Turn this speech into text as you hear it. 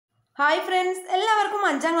Hi friends, എല്ലാവർക്കും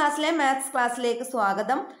 5ാം ക്ലാസ്സിലെ maths ക്ലാസ്സിലേക്ക്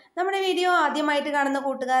സ്വാഗതം. നമ്മുടെ വീഡിയോ ആദ്യമായിട്ട് കാണുന്ന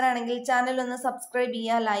കൂട്ടുകാരാണെങ്കിൽ ചാനൽ ഒന്ന് സബ്സ്ക്രൈബ്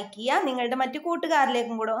ചെയ്യുക, ലൈക്ക് ചെയ്യുക, നിങ്ങളുടെ മറ്റു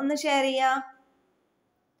കൂട്ടുകാരിലേക്കും കൂടെ ഒന്ന് ഷെയർ ചെയ്യുക.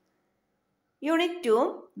 യൂണിറ്റ് 2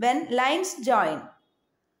 വെൻ ലൈൻസ് ജോയിൻ,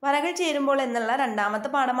 വരകൾ ചേരുമ്പോൾ എന്നുള്ള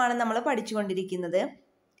രണ്ടാമത്തെ പാഠമാണ് നമ്മൾ പഠിച്ചുകൊണ്ടിരിക്കുന്നത്.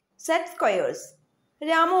 Set squares.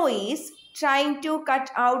 Ramu is trying to cut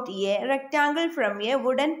out a rectangle from a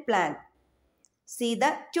wooden plank. See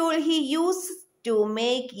the tool he uses to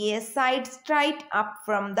make a side straight up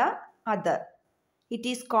from the other. It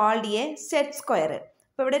is called a set square.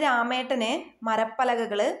 അപ്പോൾ ഇവിടെ രാമേട്ടനെ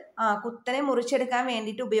മരപ്പലകകൾ കുത്തനെ മുറിച്ചെടുക്കാൻ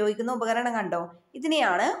വേണ്ടിയിട്ട് ഉപയോഗിക്കുന്ന ഉപകരണം കണ്ടോ,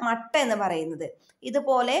 ഇതിനെയാണ് മട്ട എന്ന് പറയുന്നത്.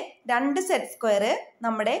 ഇതുപോലെ രണ്ട് സെറ്റ് സ്ക്വയർ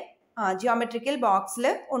നമ്മുടെ ജിയോമെട്രിക്കൽ ബോക്സിൽ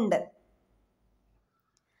ഉണ്ട്.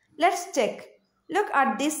 Let's check. Look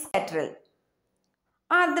at this lateral.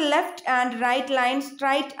 Are the left and right lines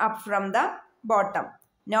straight up from the bottom?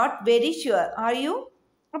 Not very sure, are you?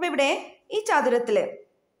 അപ്പോൾ ഇവിടെ ഈ ചതുരത്തിൽ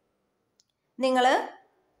നിങ്ങൾ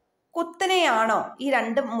കുത്തനെയാണോ, ഈ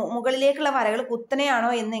രണ്ട് മുകളിലേക്കുള്ള വരകൾ കുത്തനെയാണോ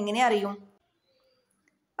എന്ന് എങ്ങനെ അറിയും?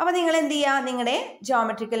 അപ്പോൾ നിങ്ങൾ എന്ത് ചെയ്യുക, നിങ്ങളുടെ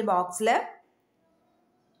ജിയോമെട്രിക്കൽ ബോക്സിൽ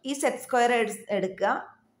ഈ സെറ്റ് സ്ക്വയർ എടുക്കുക.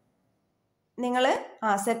 നിങ്ങൾ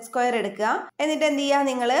സെറ്റ് സ്ക്വയർ എടുക്കുക. എന്നിട്ട് എന്ത് ചെയ്യുക,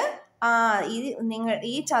 നിങ്ങൾ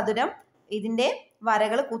ഈ ചതുരം ഇതിൻ്റെ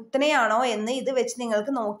വരകൾ കുത്തനെയാണോ എന്ന് ഇത് വെച്ച്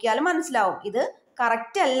നിങ്ങൾക്ക് നോക്കിയാൽ മനസ്സിലാവും. ഇത്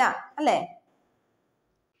കറക്റ്റ് അല്ല, അല്ലേ?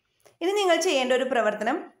 ഇനി നിങ്ങൾ ചെയ്യേണ്ട ഒരു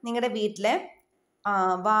പ്രവർത്തനം, നിങ്ങളുടെ വീട്ടിലെ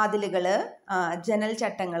വാതിലുകൾ, ജനൽ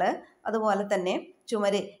ചട്ടങ്ങൾ, അതുപോലെ തന്നെ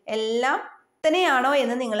ചുമര് എല്ലാം കുത്തനെയാണോ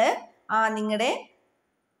എന്ന് നിങ്ങൾ നിങ്ങളുടെ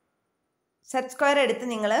സെറ്റ് സ്ക്വയർ എടുത്ത്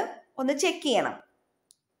നിങ്ങൾ ഒന്ന് ചെക്ക് ചെയ്യണം.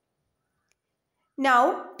 Now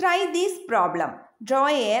try this problem. Draw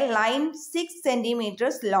a line 6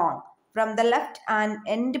 centimeters long from the left and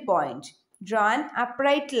end point. Draw an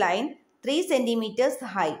upright line 3 centimeters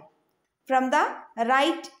high. From the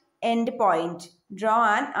right end point, draw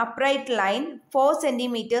an upright line 4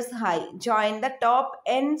 centimeters high. Join the top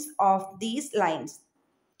ends of these lines.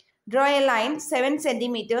 Draw a line 7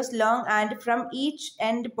 centimeters long and from each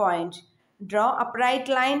end point, draw upright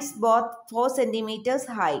lines both 4 centimeters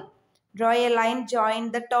high. Draw a line, join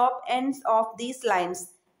the top ends of these lines.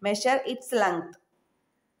 Measure its length.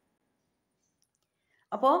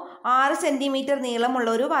 അപ്പോൾ 6 centimetre നീളമുള്ള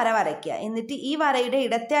ഒരു വര വരയ്ക്കുക. എന്നിട്ട് ഈ വരയുടെ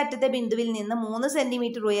ഇടത്തെ അറ്റത്തെ ബിന്ദുവിൽ നിന്ന് 3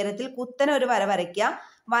 സെൻറ്റിമീറ്റർ ഉയരത്തിൽ കുത്തനെ ഒരു വര വരയ്ക്കുക.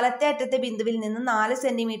 വലത്തെ അറ്റത്തെ ബിന്ദുവിൽ നിന്ന് 4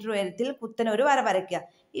 സെൻറ്റിമീറ്റർ ഉയരത്തിൽ കുത്തനെ ഒരു വര വരയ്ക്കുക.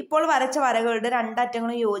 ഇപ്പോൾ വരച്ച വരകളുടെ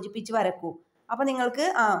രണ്ടറ്റങ്ങളും യോജിപ്പിച്ച് വരക്കൂ. അപ്പോൾ നിങ്ങൾക്ക്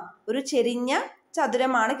ഒരു ചെരിഞ്ഞ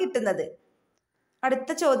ചതുരമാണ് കിട്ടുന്നത്.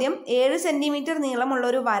 അടുത്ത ചോദ്യം, 7 സെൻറ്റിമീറ്റർ നീളമുള്ള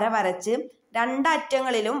ഒരു വര വരച്ച്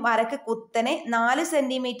രണ്ടറ്റങ്ങളിലും വരക്ക് കുത്തനെ 4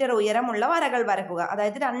 സെൻറ്റിമീറ്റർ ഉയരമുള്ള വരകൾ വരക്കുക.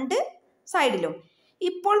 അതായത് രണ്ട് സൈഡിലും.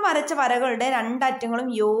 ഇപ്പോൾ വരച്ച വരകളുടെ രണ്ടറ്റങ്ങളും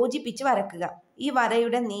യോജിപ്പിച്ച് വരക്കുക. ഈ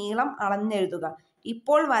വരയുടെ നീളം അളന്നെഴുതുക.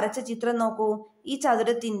 ഇപ്പോൾ വരച്ച ചിത്രം നോക്കൂ. ഈ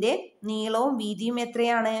ചതുരത്തിൻ്റെ നീളവും വീതിയും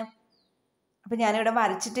എത്രയാണ്? അപ്പം ഞാനിവിടെ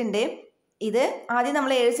വരച്ചിട്ടുണ്ട്. ഇത് ആദ്യം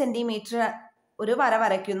നമ്മൾ 7 സെൻറ്റിമീറ്റർ ഒരു വര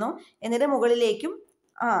വരയ്ക്കുന്നു. എന്നിട്ട് മുകളിലേക്കും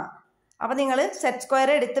അപ്പം നിങ്ങൾ സെറ്റ് സ്ക്വയർ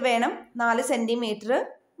എടുത്ത് വേണം 4 സെൻറ്റിമീറ്റർ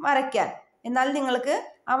വരയ്ക്കാൻ. എന്നാൽ നിങ്ങൾക്ക്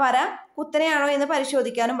ആ വര കുത്തനെയാണോ എന്ന്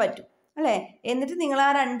പരിശോധിക്കാനും പറ്റും, അല്ലേ? എന്നിട്ട് നിങ്ങൾ ആ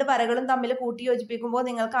രണ്ട് വരകളും തമ്മിൽ കൂട്ടി യോജിപ്പിക്കുമ്പോൾ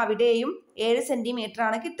നിങ്ങൾക്ക് അവിടെയും 7 സെൻറ്റിമീറ്റർ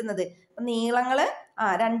ആണ് കിട്ടുന്നത്. അപ്പം നീളങ്ങൾ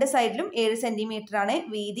രണ്ട് സൈഡിലും 7 സെൻറ്റിമീറ്റർ ആണ്,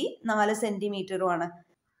 വീതി 4 സെൻറ്റിമീറ്ററുമാണ്.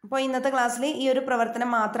 അപ്പോൾ ഇന്നത്തെ ക്ലാസ്സിൽ ഈ ഒരു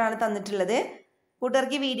പ്രവർത്തനം മാത്രമാണ് തന്നിട്ടുള്ളത്.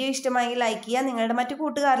 കൂട്ടുകാർക്ക് വീഡിയോ ഇഷ്ടമായെങ്കിൽ ലൈക്ക് ചെയ്യുക, നിങ്ങളുടെ മറ്റു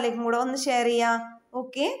കൂട്ടുകാരിലേക്കും കൂടെ ഒന്ന് ഷെയർ ചെയ്യുക.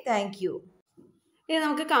 Okay, thank you. ഇനി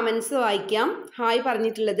നമുക്ക് കമൻസ് വായിക്കാം. ഹായ്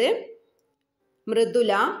പറഞ്ഞിട്ടുള്ളത്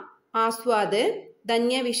മൃദുല, ആസ്വാദ്,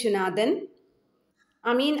 ധന്യ വിശ്വനാഥൻ,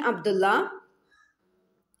 അമീൻ അബ്ദുള്ള,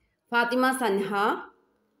 ഫാത്തിമ സൻഹ,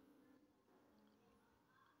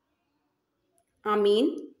 അമീൻ,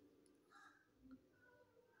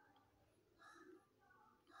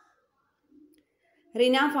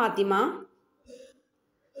 റിന ഫാത്തിമ,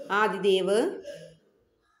 ആദിദേവ്,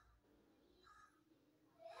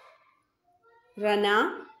 റന,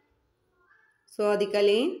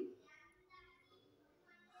 സ്വാദികലീൻ,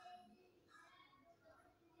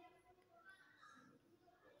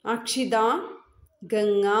 അക്ഷിത,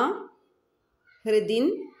 ഗംഗ, ഹൃദിൻ,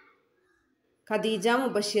 ഖദീജ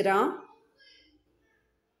മുബഷിറ,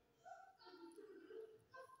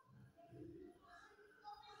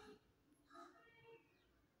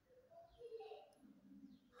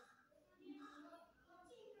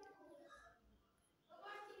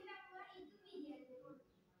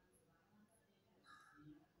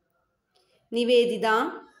 നിവേദിത,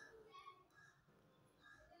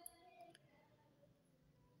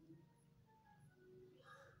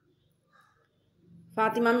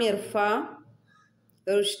 ഫാത്തിമ മിർഫ,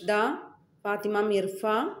 റുഷ്ദ, ഫാത്തിമ മിർഫ,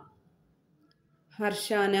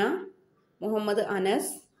 ഹർഷാന, മുഹമ്മദ്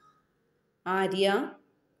അനസ്, ആര്യ,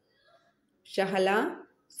 ഷഹല,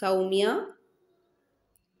 സൗമ്യ,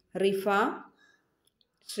 റിഫ,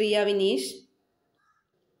 ശ്രിയ വിനീഷ്,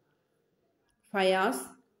 ഫയാസ്,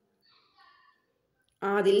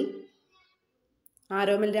 ആദിൽ,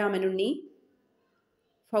 ആരോമൽ Ramanunni,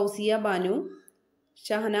 Fousiya Banu,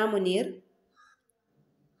 Shahana Muneer,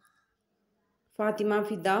 Fathima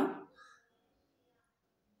Fida,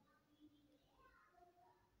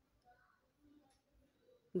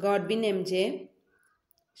 Godwin M J,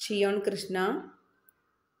 Shiyon Krishna,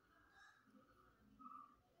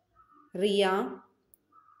 Riya,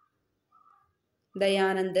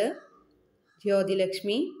 Dayanand,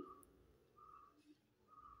 Jyothilakshmi,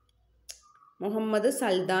 Muhammad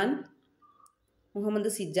സൽദാൻ,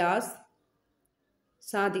 Muhammad Sijas,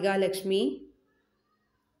 Sadika Lakshmi,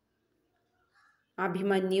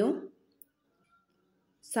 Abhimanyu,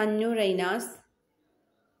 സന്നു Raina's,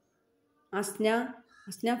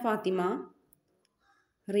 Asna Fathima,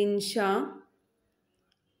 Rinsha,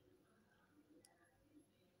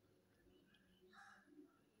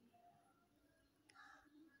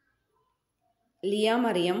 Liya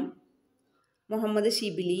Mariyam, Muhammad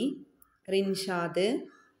Shibili, Rinshad,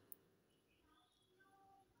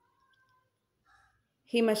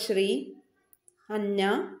 Himashree, Anna,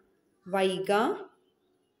 Vaiga,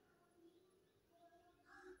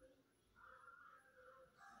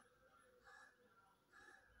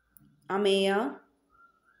 Ameya,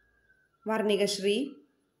 വർണികശ്രീ,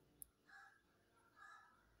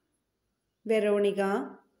 വെറോണിക,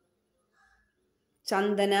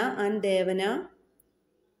 Chandana and Devana,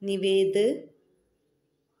 Nived,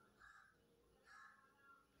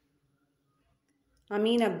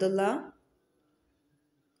 Ameen Abdulla,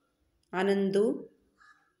 Ananthu,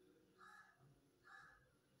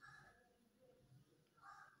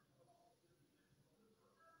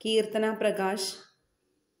 Keerthana Prakash,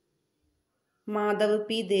 Madhav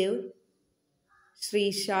P Dev,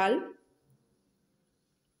 ശ്രീശാൽ,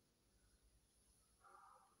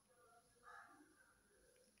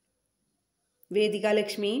 Vedika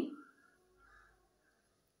Lakshmi,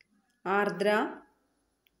 Ardra,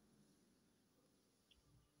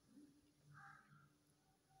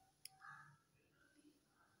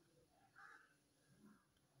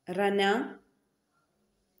 Rana,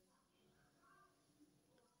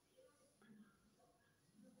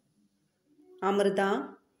 Amrita,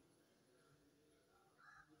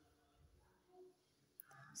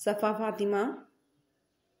 Safa Fathima,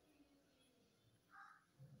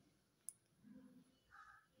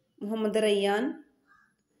 Muhammad Rayyan,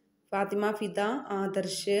 Fathima Fida,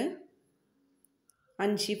 Adarsh,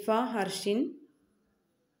 Anshifa, ഹർഷിൻ,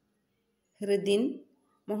 Hridin,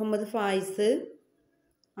 Muhammad Fayis,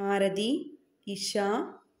 Aarathi, Isha,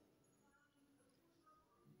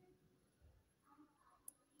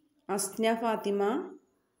 Asna Fathima,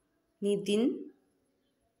 Nitin,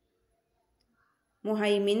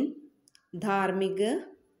 Muhaimin, Dharmik,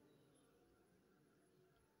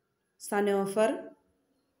 സനോഫർ,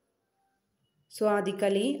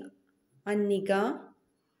 Sadiqali, അന്നിക,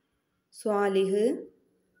 Swalih,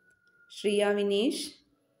 Shriya Vineesh,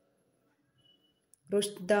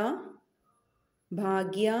 Rushda,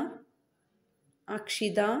 Bhagya,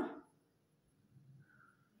 Akshita,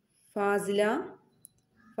 Fasila,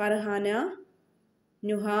 Farhana,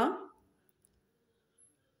 Nuha,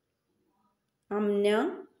 Amna,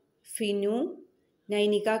 Finu,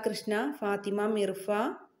 Nainika Krishna, Fathima മിർഫ,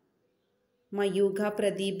 Mayukha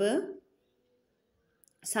Pradeep,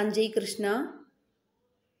 Sanjay Krishna,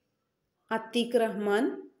 അത്തീഖ് Rahman,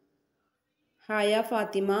 ഹായ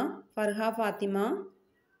Fathima, Farha Fathima,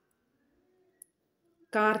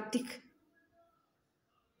 Karthik,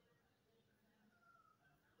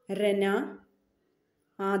 Rana,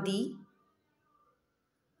 Adi,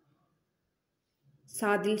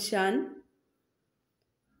 Sadil Shaan,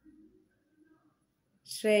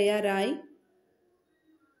 Shreya Rai,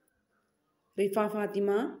 Rifa Fathima,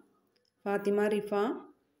 Fathima Rifa,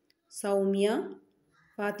 Soumya,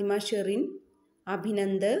 Fathima Sherin,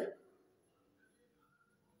 Abhinand,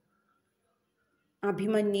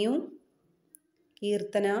 Abhimanyu,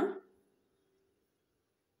 Keerthana,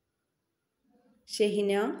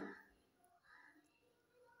 ഷെഹിന,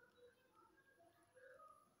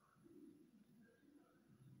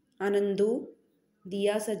 Ananthu,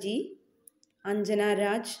 Diya Saji, Anjana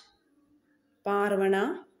Raj, Parvana,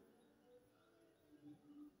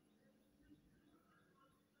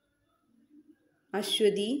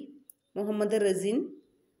 Aswathy, Muhammad റസിൻ,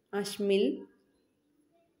 Ashmil,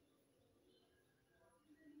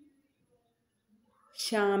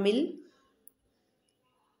 Shamil,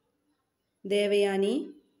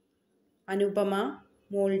 Devayani, Anupama,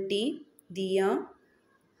 മോൾട്ടി, Diya,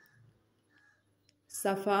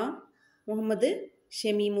 Safa, Muhammad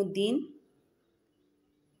ഷമീമുദ്ദീൻ,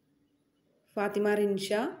 Fathima Rinsha,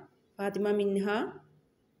 Fathima Minha,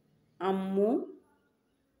 Ammu,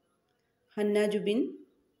 Hannah Jubin,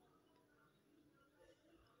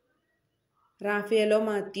 റാഫേലോ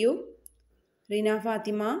Mathew, Rina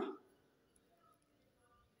Fathima,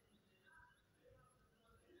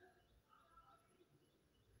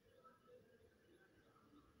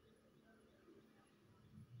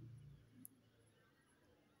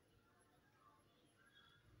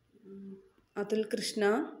 Atul Krishna,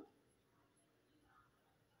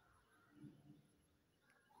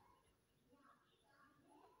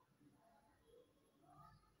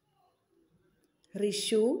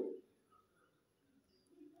 Rishu,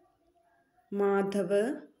 Madhav,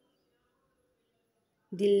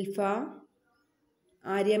 Dilfa,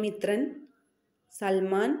 ആര്യമിത്രൻ,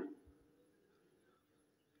 Salman,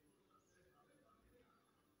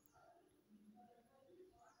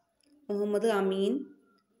 Muhammad അമീൻ,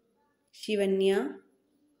 ശിവന്യ,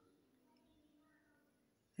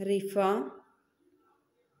 റിഫ.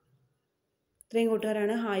 ഇത്രയും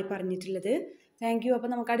കൂട്ടുകാരാണ് ഹായ് പറഞ്ഞിട്ടുള്ളത്. Thank you. അപ്പോൾ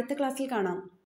നമുക്ക് അടുത്ത ക്ലാസ്സിൽ കാണാം.